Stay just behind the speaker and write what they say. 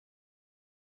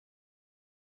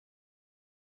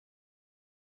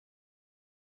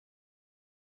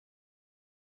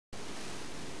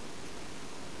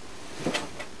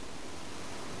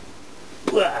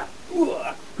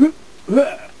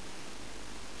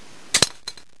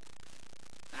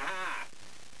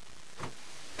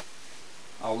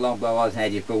Old Longbow Oz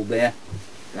had you fooled there.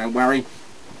 Don't worry.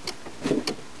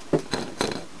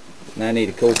 No need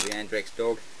to call for the Andrex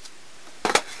dog.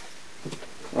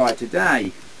 Right,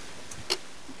 today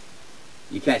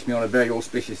you catch me on a very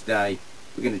auspicious day.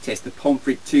 We're going to test the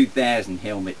POMFRIT 2000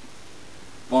 helmet.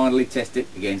 Finally test it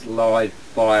against live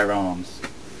firearms.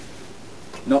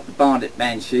 Not the Bandit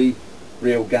Banshee,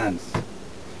 real guns.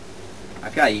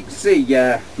 Okay, you can see,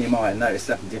 you might have noticed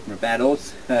something different about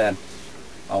Oz.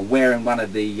 I'm wearing one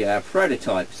of the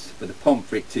prototypes for the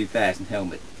POMFRIT 2000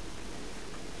 helmet.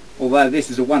 Although this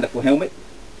is a wonderful helmet,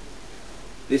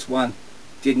 this one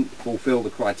didn't fulfill the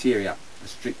criteria, the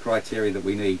strict criteria that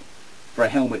we need for a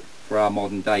helmet for our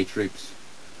modern day troops.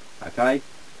 Okay,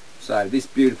 so this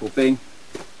beautiful thing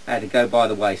had to go by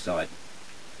the wayside.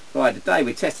 Right, today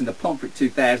we're testing the POMFRIT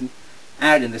 2000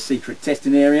 out in the secret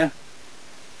testing area,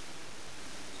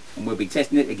 and we'll be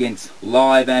testing it against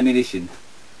live ammunition.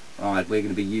 Right, we're going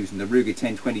to be using the Ruger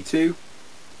 1022,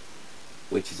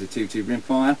 which is a 2.2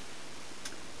 rimfire,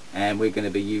 and we're going to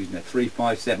be using a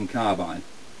 357 carbine.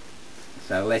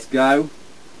 So let's go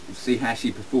and see how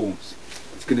she performs.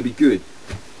 It's going to be good.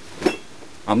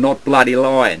 I'm not bloody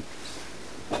lying.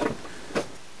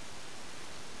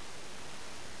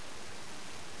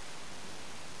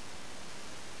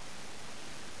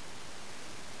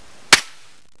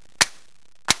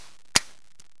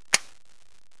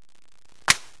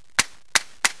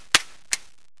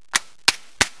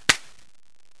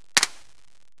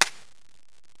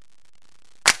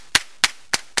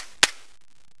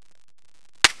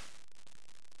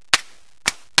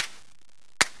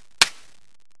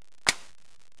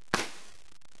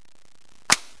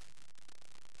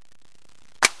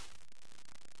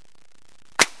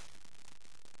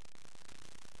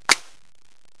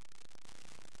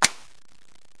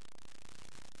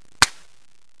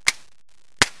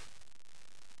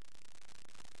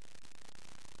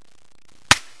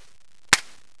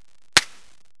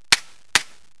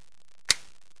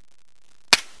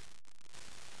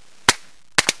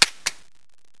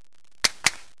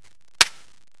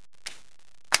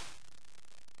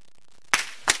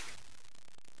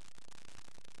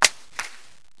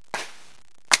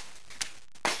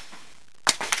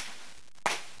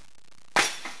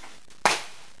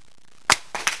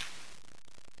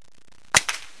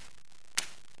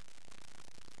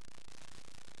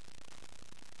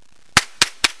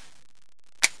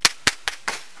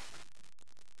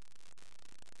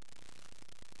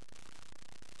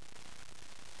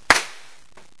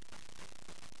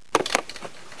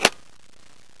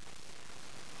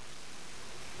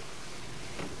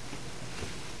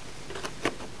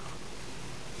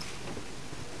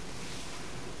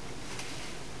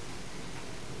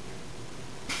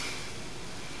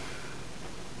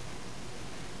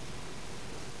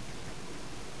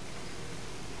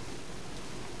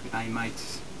 Hey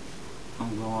mates,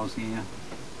 Longbow Oz here.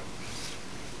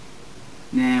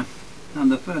 Now, I'm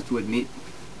the first to admit,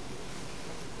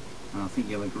 and I think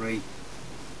you'll agree,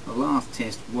 the last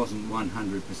test wasn't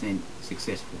 100%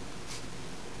 successful.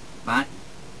 But,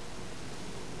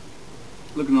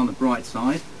 looking on the bright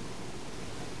side,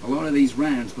 a lot of these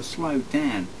rounds were slowed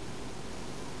down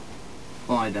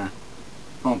by the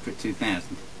POMFRIT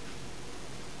 2000.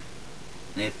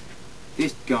 And if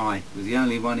this guy was the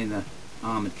only one in the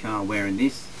armoured car wearing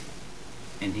this,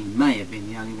 and he may have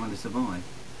been the only one to survive.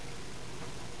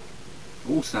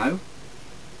 Also,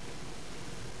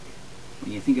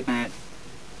 when you think about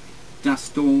dust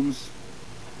storms,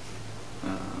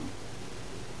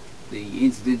 the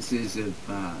incidences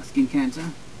of skin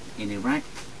cancer in Iraq,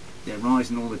 they're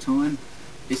rising all the time.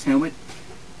 This helmet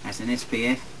has an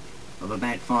SPF of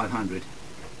about 500.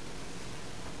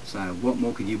 So what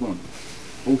more could you want?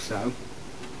 Also,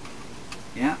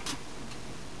 yeah,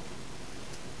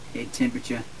 head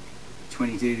temperature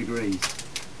 22 degrees.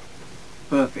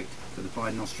 Perfect for the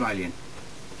fighting Australian.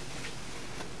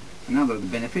 Another of the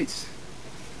benefits,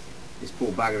 this poor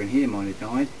bugger in here might have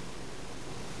died.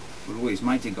 What all his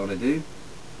mates have got to do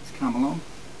is come along,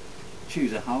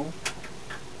 choose a hole,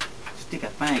 stick a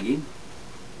fag in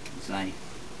and say,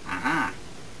 aha,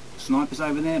 sniper's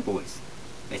over there boys,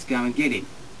 let's go and get him.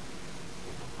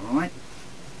 Alright?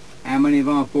 How many of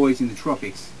our boys in the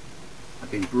tropics have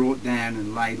been brought down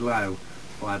and laid low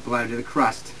by a blow to the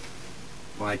crust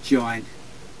by a giant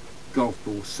golf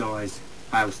ball sized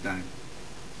hailstone?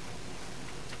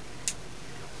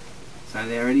 So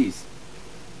there it is.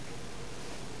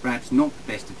 Perhaps not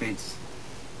the best defence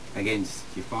against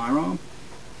your firearm,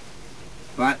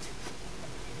 but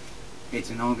it's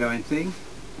an ongoing thing.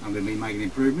 I'm going to be making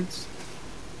improvements.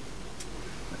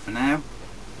 But for now,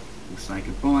 we'll say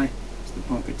goodbye to the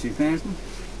POMFRIT 2000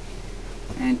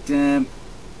 and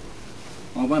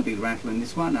I won't be raffling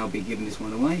this one, I'll be giving this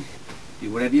one away.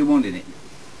 Do whatever you want in it.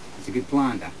 It's a good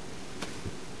planter.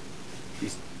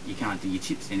 Just, you can't do your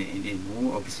chips in it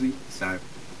anymore, obviously, so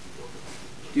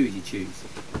do as you choose.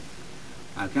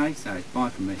 Okay, so it's bye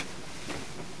from me.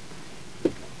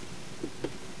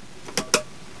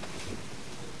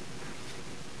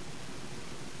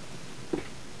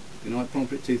 Good night,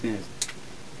 POMFRIT 2000.